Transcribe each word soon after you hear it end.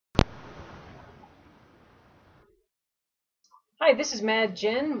Hi, this is Mad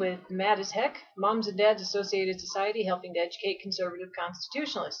Jen with Mad as Heck, Moms and Dads Associated Society, helping to educate conservative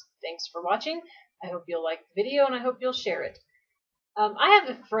constitutionalists. Thanks for watching. I hope you'll like the video and I hope you'll share it. I have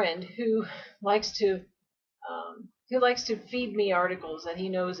a friend likes to who likes to feed me articles that he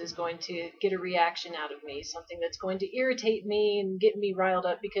knows is going to get a reaction out of me, something that's going to irritate me and get me riled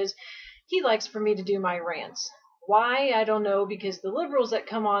up because he likes for me to do my rants. Why? I don't know, because the liberals that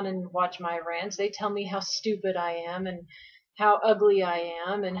come on and watch my rants, they tell me how stupid I am and how ugly I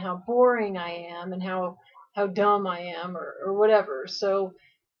am and how boring I am and how dumb I am or whatever. So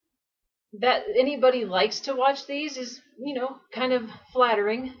that anybody likes to watch these is, kind of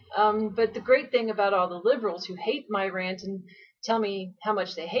flattering. But the great thing about all the liberals who hate my rant and tell me how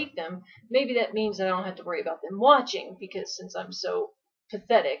much they hate them, maybe that means that I don't have to worry about them watching, because since I'm so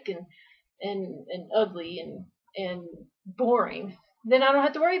pathetic and ugly and boring, then I don't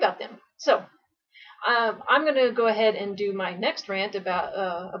have to worry about them. So I'm going to go ahead and do my next rant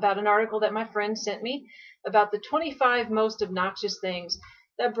about an article that my friend sent me about the 25 most obnoxious things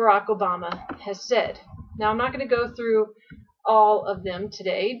that Barack Obama has said. Now, I'm not going to go through all of them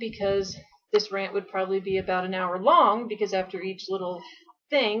today because this rant would probably be about an hour long, because after each little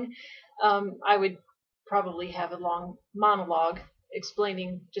thing, I would probably have a long monologue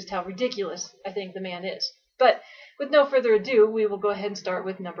explaining just how ridiculous I think the man is. But with no further ado, we will go ahead and start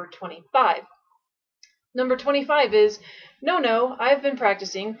with number 25. Number 25 is, no, I've been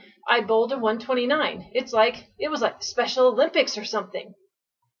practicing. I bowled a 129. It was like the Special Olympics or something.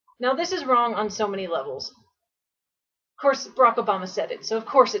 Now, this is wrong on so many levels. Of course, Barack Obama said it, so of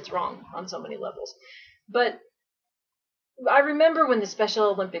course it's wrong on so many levels. But I remember when the Special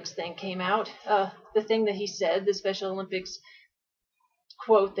Olympics thing came out, the thing that he said, the Special Olympics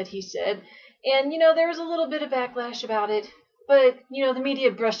quote that he said, and, there was a little bit of backlash about it, but, the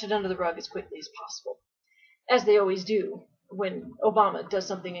media brushed it under the rug as quickly as possible, as they always do when Obama does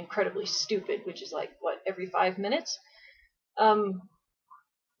something incredibly stupid, which is every 5 minutes?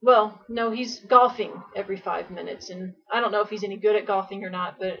 Well, no, he's golfing every 5 minutes, and I don't know if he's any good at golfing or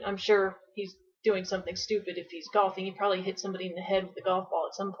not, but I'm sure he's doing something stupid if he's golfing. He probably hit somebody in the head with a golf ball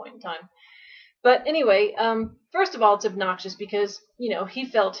at some point in time. But anyway, first of all, it's obnoxious because, he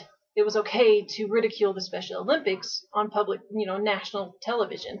felt it was okay to ridicule the Special Olympics on public, national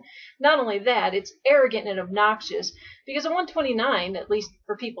television. Not only that, it's arrogant and obnoxious because a 129, at least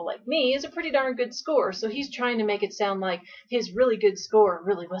for people like me, is a pretty darn good score. So he's trying to make it sound like his really good score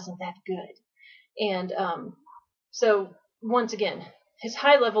really wasn't that good. And so once again, his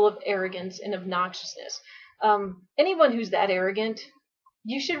high level of arrogance and obnoxiousness. Anyone who's that arrogant,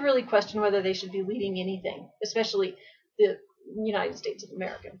 you should really question whether they should be leading anything, especially the United States of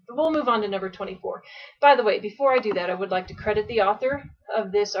America. But we'll move on to number 24. By the way, before I do that, I would like to credit the author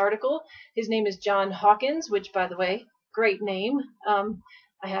of this article. His name is John Hawkins, which, by the way, great name.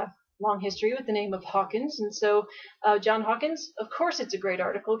 I have long history with the name of Hawkins, and so John Hawkins, of course it's a great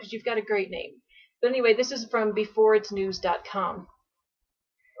article because you've got a great name. But anyway, this is from beforeitsnews.com.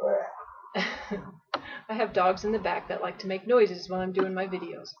 I have dogs in the back that like to make noises while I'm doing my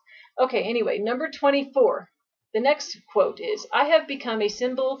videos. Okay, anyway, number 24. The next quote is, I have become a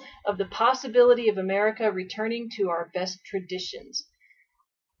symbol of the possibility of America returning to our best traditions.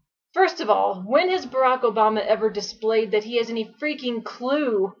 First of all, when has Barack Obama ever displayed that he has any freaking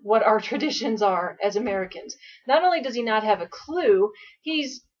clue what our traditions are as Americans? Not only does he not have a clue,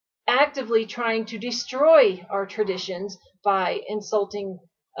 he's actively trying to destroy our traditions by insulting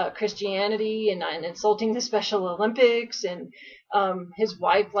Christianity and insulting the Special Olympics, and his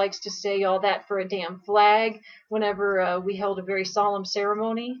wife likes to say all that for a damn flag whenever we held a very solemn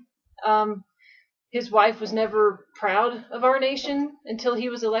ceremony. His wife was never proud of our nation until he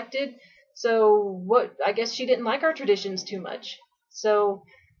was elected, so I guess she didn't like our traditions too much. So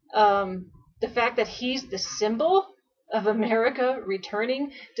the fact that he's the symbol of America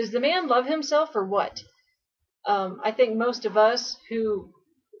returning, does the man love himself or what? I think most of us who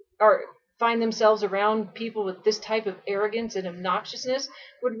find themselves around people with this type of arrogance and obnoxiousness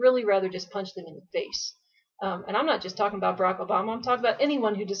would really rather just punch them in the face. And I'm not just talking about Barack Obama. I'm talking about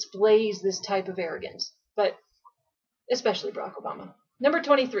anyone who displays this type of arrogance, but especially Barack Obama. Number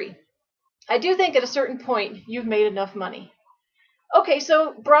 23. I do think at a certain point you've made enough money. Okay,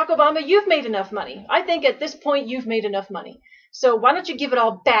 so Barack Obama, you've made enough money. I think at this point you've made enough money. So why don't you give it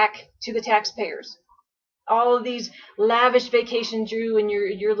all back to the taxpayers? All of these lavish vacations you and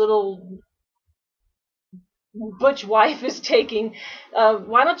your little butch wife is taking,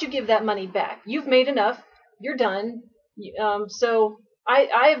 why don't you give that money back? You've made enough. You're done. So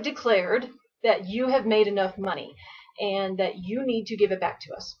I have declared that you have made enough money. and that you need to give it back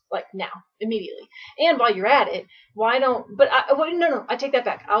to us, like now, immediately. And while you're at it, why don't, no, I take that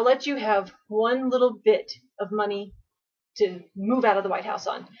back. I'll let you have one little bit of money to move out of the White House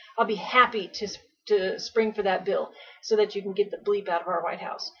on. I'll be happy to spring for that bill so that you can get the bleep out of our White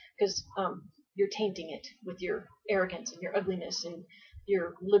House, because you're tainting it with your arrogance and your ugliness and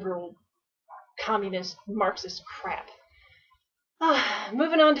your liberal, communist, Marxist crap.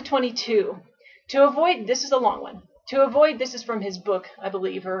 Moving on to 22. To avoid, this is a long one. To avoid, this is from his book, I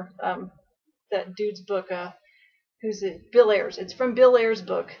believe, or that dude's book. Who's it? Bill Ayers. It's from Bill Ayers'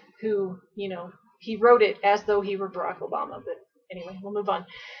 book. Who, he wrote it as though he were Barack Obama. But anyway, we'll move on.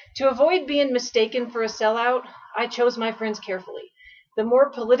 To avoid being mistaken for a sellout, I chose my friends carefully. The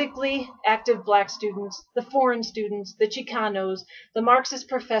more politically active black students, the foreign students, the Chicanos, the Marxist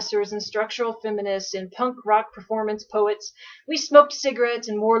professors and structural feminists and punk rock performance poets, we smoked cigarettes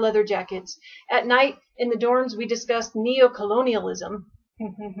and wore leather jackets. At night, in the dorms, we discussed neo-colonialism.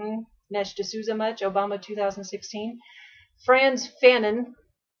 Nesh D'Souza much, Obama 2016. Franz Fanon,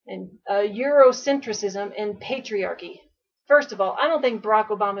 and Eurocentrism and patriarchy. First of all, I don't think Barack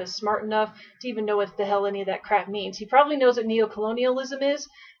Obama is smart enough to even know what the hell any of that crap means. He probably knows what neocolonialism is,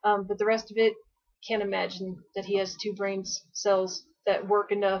 but the rest of it, can't imagine that he has two brain cells that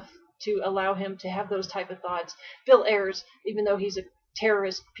work enough to allow him to have those type of thoughts. Bill Ayers, even though he's a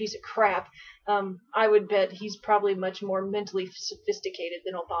terrorist piece of crap, I would bet he's probably much more mentally sophisticated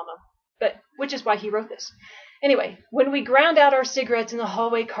than Obama, which is why he wrote this. Anyway, when we ground out our cigarettes in the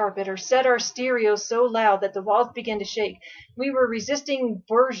hallway carpet or set our stereos so loud that the walls began to shake, we were resisting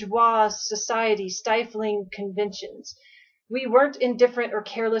bourgeois society's stifling conventions. We weren't indifferent or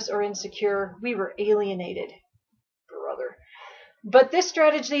careless or insecure. We were alienated. Brother. But this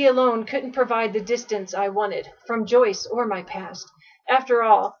strategy alone couldn't provide the distance I wanted from Joyce or my past. After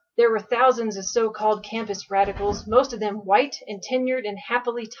all, there were thousands of so-called campus radicals, most of them white and tenured and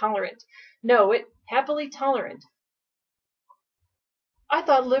happily tolerant. Happily tolerant. I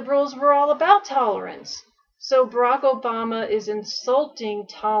thought liberals were all about tolerance. So Barack Obama is insulting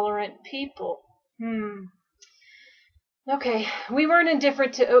tolerant people. Okay, we weren't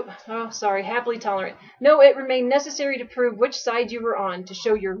indifferent to... happily tolerant. No, it remained necessary to prove which side you were on, to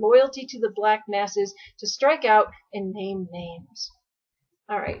show your loyalty to the black masses, to strike out and name names.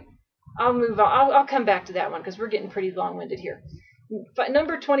 All right, I'll move on. I'll come back to that one because we're getting pretty long-winded here.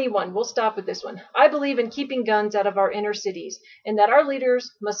 Number 21, we'll stop with this one. I believe in keeping guns out of our inner cities, and that our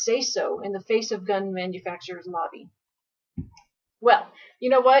leaders must say so in the face of gun manufacturers' lobby. Well, you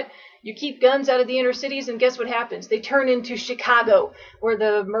know what? You keep guns out of the inner cities, and guess what happens? They turn into Chicago, where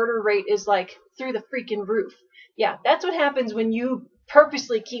the murder rate is like through the freaking roof. Yeah, that's what happens when you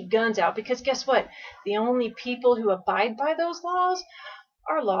purposely keep guns out, because guess what? The only people who abide by those laws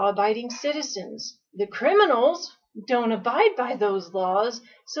are law-abiding citizens. The criminals don't abide by those laws,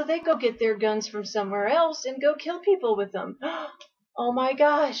 so they go get their guns from somewhere else and go kill people with them. Oh my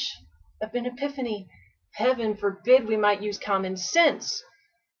gosh, an epiphany. Heaven forbid we might use common sense.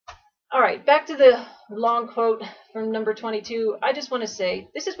 All right, back to the long quote from number 22. I just want to say,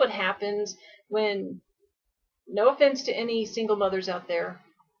 this is what happens when, no offense to any single mothers out there,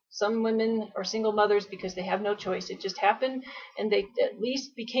 some women are single mothers because they have no choice. It just happened, and they at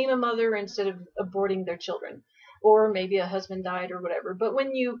least became a mother instead of aborting their children. Or maybe a husband died or whatever. But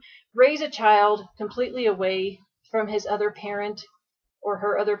when you raise a child completely away from his other parent or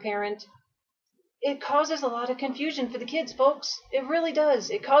her other parent, it causes a lot of confusion for the kids, folks. It really does.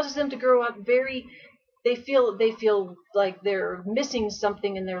 It causes them to grow up they feel like they're missing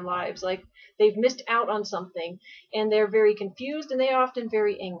something in their lives, like they've missed out on something, and they're very confused, and they're often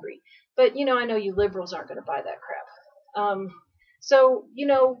very angry. But, I know you liberals aren't going to buy that crap. So,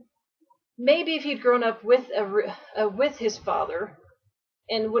 maybe if he'd grown up with his father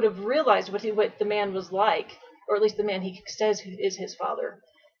and would have realized what the man was like, or at least the man he says is his father,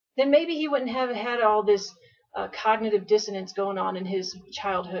 then maybe he wouldn't have had all this cognitive dissonance going on in his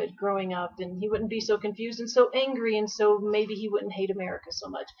childhood growing up, and he wouldn't be so confused and so angry, and so maybe he wouldn't hate America so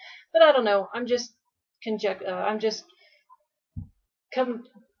much. But I don't know. I'm just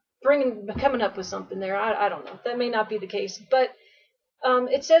coming up with something there. I don't know. That may not be the case, but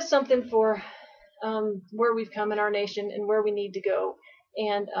it says something for where we've come in our nation and where we need to go.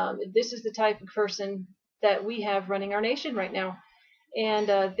 And this is the type of person that we have running our nation right now.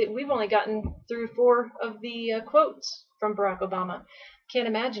 And we've only gotten through 4 of the quotes from Barack Obama. Can't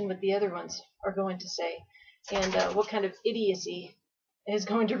imagine what the other ones are going to say, and what kind of idiocy is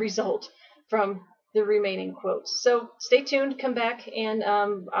going to result from the remaining quotes. So stay tuned, come back, and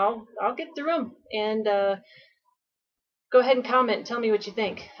I'll get through them. And Go ahead and comment and tell me what you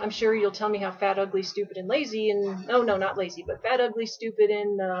think. I'm sure you'll tell me how fat, ugly, stupid, and lazy, and no, not lazy, but fat, ugly, stupid,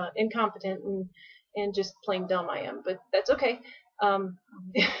 and incompetent, and just plain dumb I am. But that's okay. Um,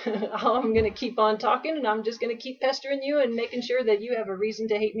 I'm going to keep on talking, and I'm just going to keep pestering you and making sure that you have a reason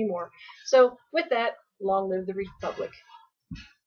to hate me more. So with that, long live the Republic.